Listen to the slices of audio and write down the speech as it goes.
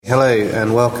Hello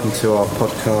and welcome to our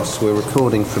podcast. We're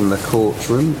recording from the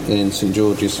courtroom in St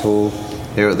George's Hall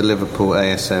here at the Liverpool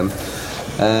ASM.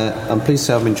 I'm pleased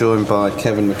to have been joined by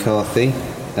Kevin McCarthy.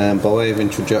 By way of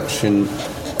introduction,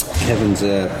 Kevin's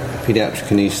a paediatric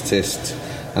anaesthetist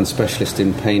and specialist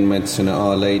in pain medicine at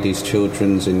Our Lady's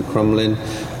Children's in Crumlin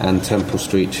and Temple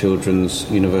Street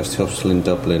Children's University Hospital in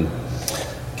Dublin.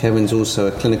 Kevin's also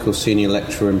a clinical senior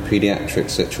lecturer in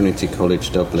paediatrics at Trinity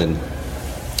College Dublin.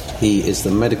 He is the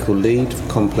medical lead for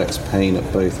complex pain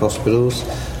at both hospitals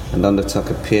and undertook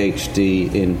a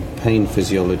PhD in pain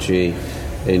physiology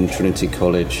in Trinity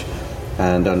College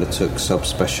and undertook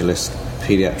subspecialist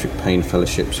paediatric pain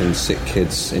fellowships in Sick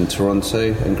Kids in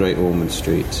Toronto and Great Ormond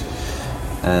Street.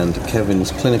 And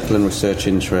Kevin's clinical and research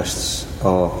interests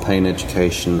are pain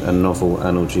education and novel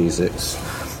analgesics.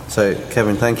 So,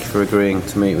 Kevin, thank you for agreeing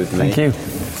to meet with me. Thank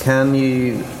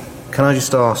you. Can I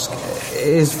just ask,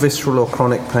 is visceral or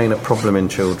chronic pain a problem in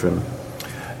children?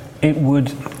 It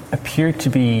would appear to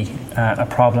be a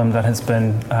problem that has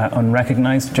been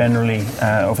unrecognised generally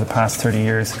over the past 30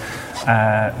 years.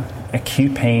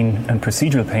 Acute pain and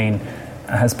procedural pain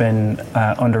has been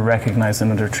under-recognised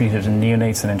and under-treated in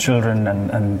neonates and in children,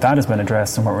 and that has been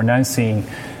addressed. And what we're now seeing,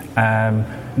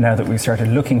 now that we've started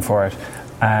looking for it,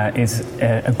 is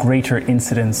a greater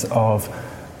incidence of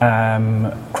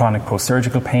chronic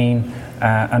post-surgical pain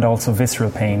and also visceral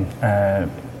pain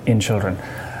in children.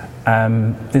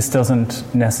 This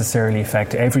doesn't necessarily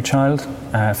affect every child.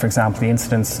 For example, the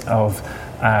incidence of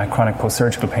chronic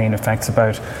post-surgical pain affects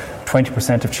about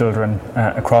 20% of children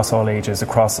across all ages,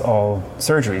 across all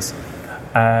surgeries.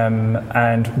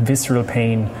 And visceral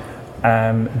pain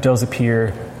does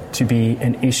appear to be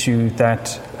an issue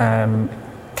that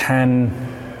can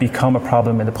become a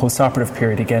problem in the post-operative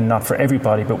period. Again, not for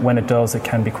everybody, but when it does, it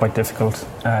can be quite difficult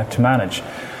to manage.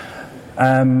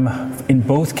 In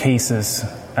both cases,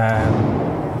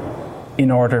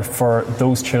 in order for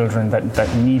those children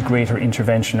that need greater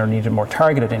intervention or need a more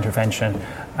targeted intervention,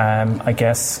 I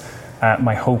guess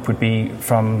my hope would be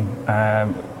from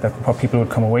that what people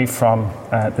would come away from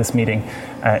this meeting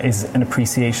is an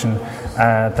appreciation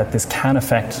that this can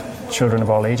affect children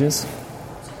of all ages,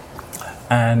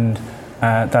 and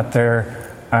that there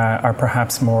are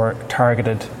perhaps more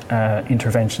targeted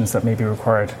interventions that may be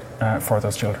required for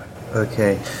those children.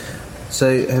 Okay.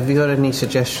 So have you got any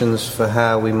suggestions for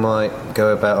how we might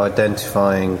go about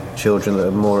identifying children that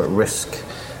are more at risk,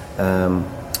 and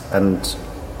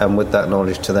with that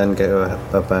knowledge to then go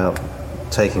about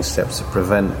taking steps to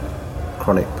prevent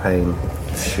chronic pain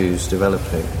issues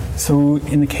developing? So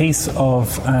in the case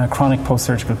of chronic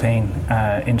post-surgical pain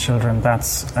in children,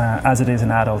 that's, as it is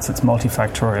in adults, it's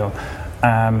multifactorial.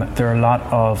 There are a lot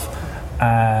of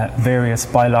various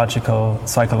biological,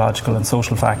 psychological and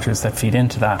social factors that feed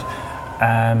into that.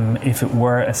 If it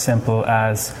were as simple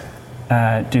as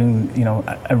doing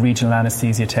a regional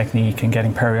anaesthesia technique and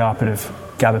getting perioperative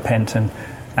gabapentin,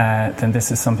 then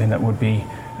this is something that would be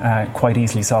quite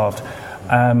easily solved.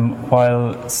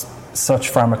 While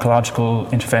such pharmacological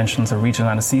interventions or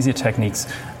regional anaesthesia techniques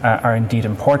are indeed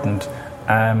important,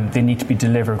 they need to be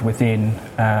delivered within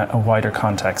a wider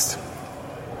context.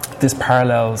 This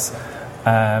parallels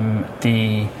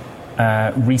the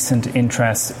recent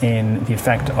interest in the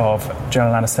effect of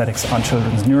general anaesthetics on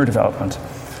children's neurodevelopment.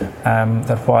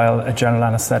 That while a general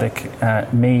anaesthetic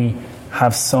may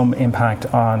have some impact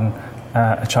on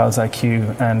a child's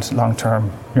IQ and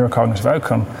long-term neurocognitive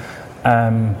outcome,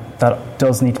 that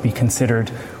does need to be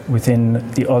considered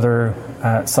within the other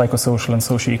psychosocial and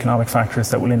socioeconomic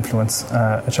factors that will influence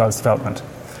a child's development.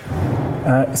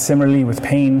 Similarly with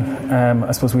pain,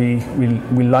 I suppose we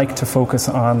like to focus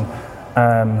on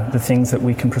the things that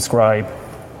we can prescribe,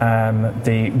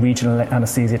 the regional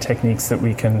anaesthesia techniques that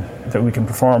we can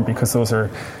perform, because those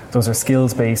are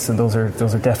skills based and those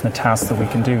are definite tasks that we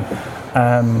can do.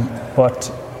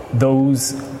 But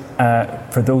those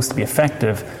for those to be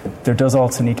effective, there does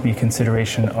also need to be a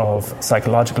consideration of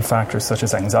psychological factors such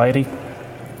as anxiety.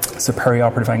 So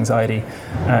perioperative anxiety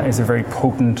is a very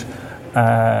potent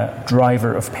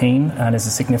driver of pain and is a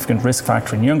significant risk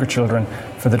factor in younger children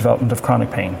for the development of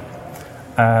chronic pain.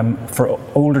 For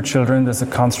older children, there's a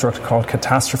construct called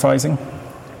catastrophizing,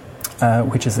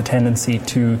 which is a tendency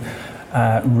to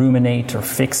ruminate or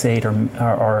fixate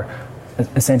or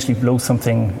essentially blow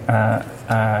something out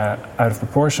of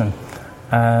proportion.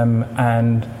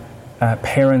 And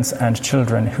parents and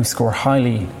children who score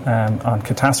highly on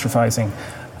catastrophizing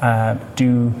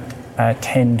do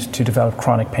tend to develop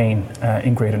chronic pain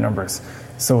in greater numbers.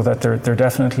 So that there are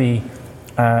definitely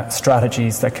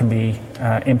strategies that can be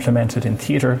implemented in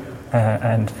theatre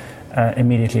and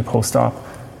immediately post-op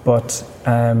but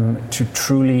to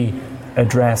truly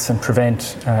address and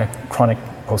prevent chronic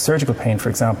post-surgical pain, for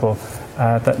example,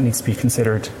 that needs to be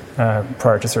considered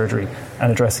prior to surgery,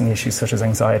 and addressing issues such as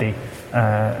anxiety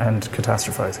and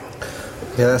catastrophizing.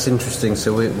 Yeah, that's interesting.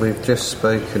 So we've just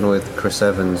spoken with Chris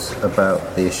Evans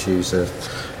about the issues of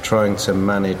trying to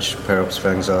manage perioperative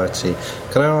anxiety.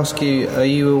 Can I ask you, are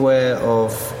you aware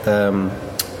of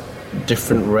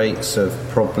different rates of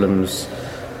problems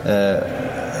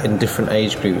in different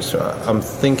age groups? I'm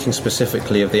thinking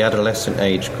specifically of the adolescent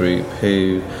age group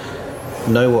who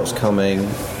know what's coming,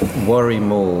 worry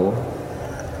more,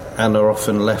 and are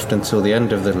often left until the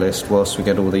end of the list whilst we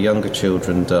get all the younger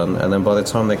children done, and then by the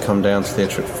time they come down to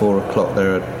theatre at 4 o'clock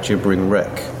they're a gibbering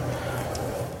wreck.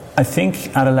 I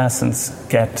think adolescents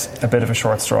get a bit of a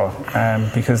short straw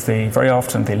because they very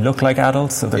often they look like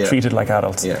adults, so they're treated like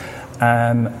adults.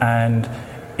 And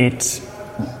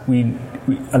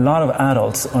a lot of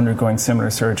adults undergoing similar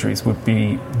surgeries would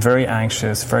be very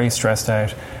anxious, very stressed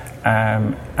out,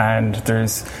 and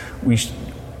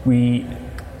we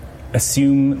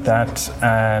assume that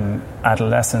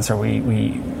adolescents, or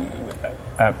we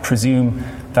presume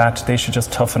that they should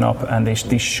just toughen up and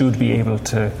they should be able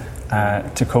to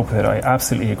cope with it. I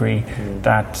absolutely agree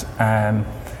that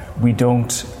we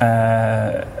don't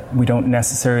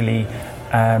necessarily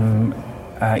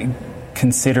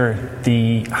consider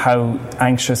how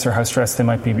anxious or how stressed they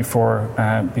might be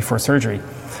before surgery.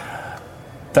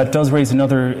 That does raise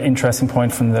another interesting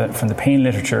point from the pain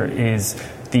literature, is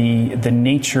the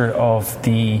nature of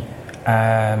the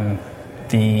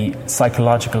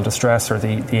psychological distress or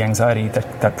the anxiety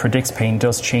that predicts pain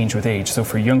does change with age. So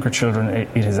for younger children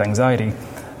it is anxiety,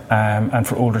 and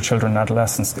for older children and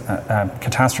adolescents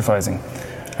catastrophizing.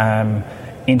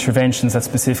 Interventions that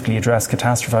specifically address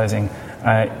catastrophizing,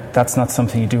 that's not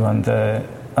something you do on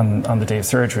the day of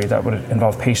surgery. That would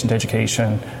involve patient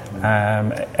education,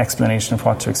 explanation of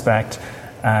what to expect.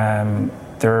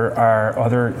 There are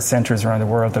other centres around the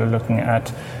world that are looking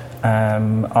at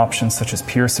options such as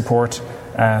peer support,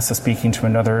 so speaking to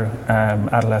another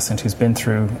adolescent who's been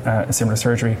through a similar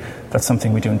surgery. That's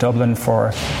something we do in Dublin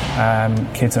for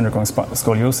kids undergoing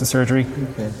scoliosis surgery,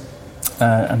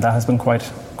 and that has been quite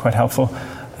helpful.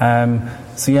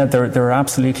 So yeah, there are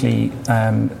absolutely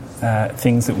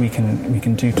things that we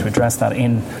can do to address that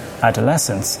in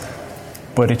adolescence,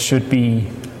 but it should be,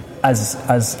 as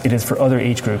it is for other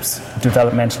age groups,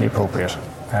 developmentally appropriate.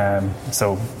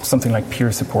 So something like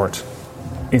peer support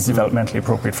is developmentally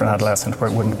appropriate for an adolescent, where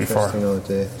it wouldn't be for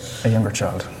a younger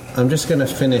child. I'm just going to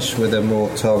finish with a more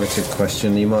targeted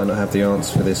question. You might not have the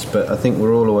answer for this, but I think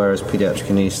we're all aware as paediatric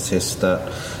anaesthetists that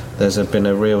there's been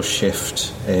a real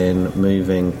shift in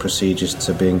moving procedures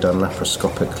to being done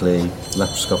laparoscopically.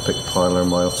 Laparoscopic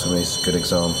pyloromyotomy is a good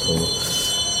example.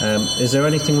 Is there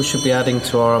anything we should be adding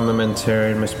to our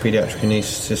armamentarium as paediatric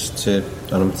anaesthetists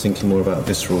and I'm thinking more about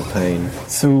visceral pain?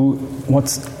 So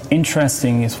what's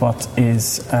interesting is what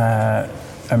is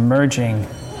emerging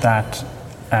that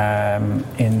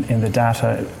in the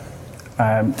data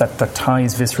that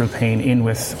ties visceral pain in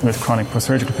with chronic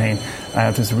post-surgical pain.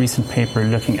 There's a recent paper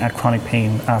looking at chronic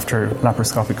pain after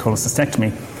laparoscopic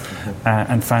cholecystectomy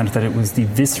and found that it was the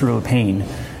visceral pain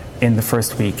in the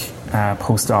first week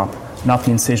post-op, not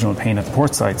the incisional pain at the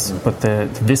port sites, but the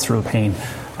visceral pain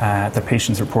that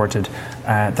patients reported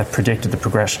that predicted the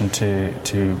progression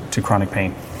to chronic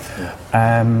pain.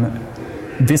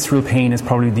 Visceral pain is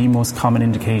probably the most common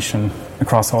indication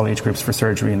across all age groups for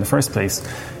surgery in the first place.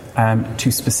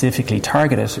 To specifically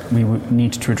target it, we would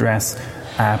need to address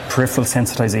peripheral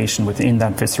sensitization within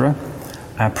that viscera.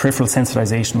 Peripheral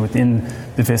sensitization within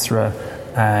the viscera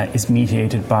is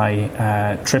mediated by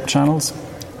TRP channels,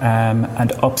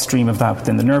 and upstream of that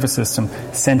within the nervous system,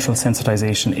 central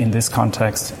sensitization in this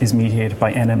context is mediated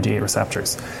by NMDA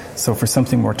receptors. So for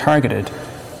something more targeted,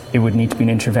 it would need to be an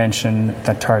intervention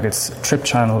that targets TRP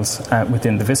channels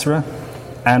within the viscera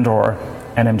and or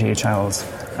NMDA channels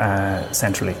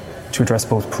centrally to address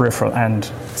both peripheral and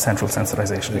central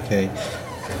sensitization. Okay.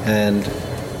 And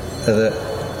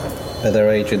are there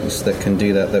agents that can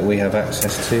do that we have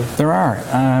access to? There are.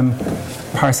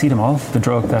 Paracetamol, the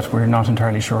drug that we're not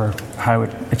entirely sure how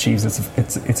it achieves its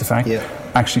effect,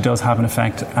 actually does have an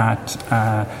effect at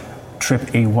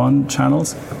TRPA1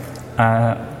 channels.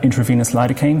 Intravenous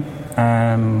lidocaine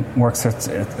works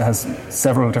it has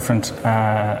several different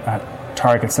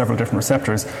targets, several different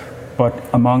receptors, but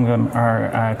among them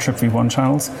are TRPV1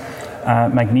 channels.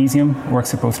 Magnesium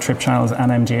works at both TRP channels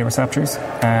and MDA receptors.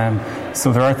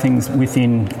 So there are things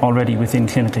already within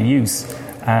clinical use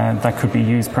that could be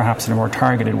used perhaps in a more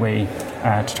targeted way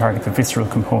to target the visceral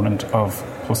component of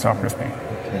postoperative pain.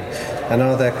 And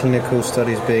are there clinical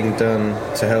studies being done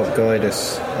to help guide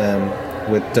us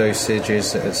with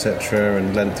dosages, etc.,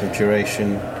 and length of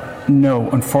duration? No,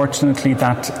 unfortunately,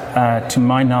 that to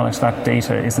my knowledge, that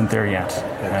data isn't there yet.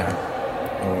 Okay.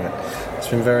 All right. It's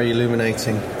been very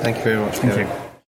illuminating. Thank you very much, Kevin. Thank you.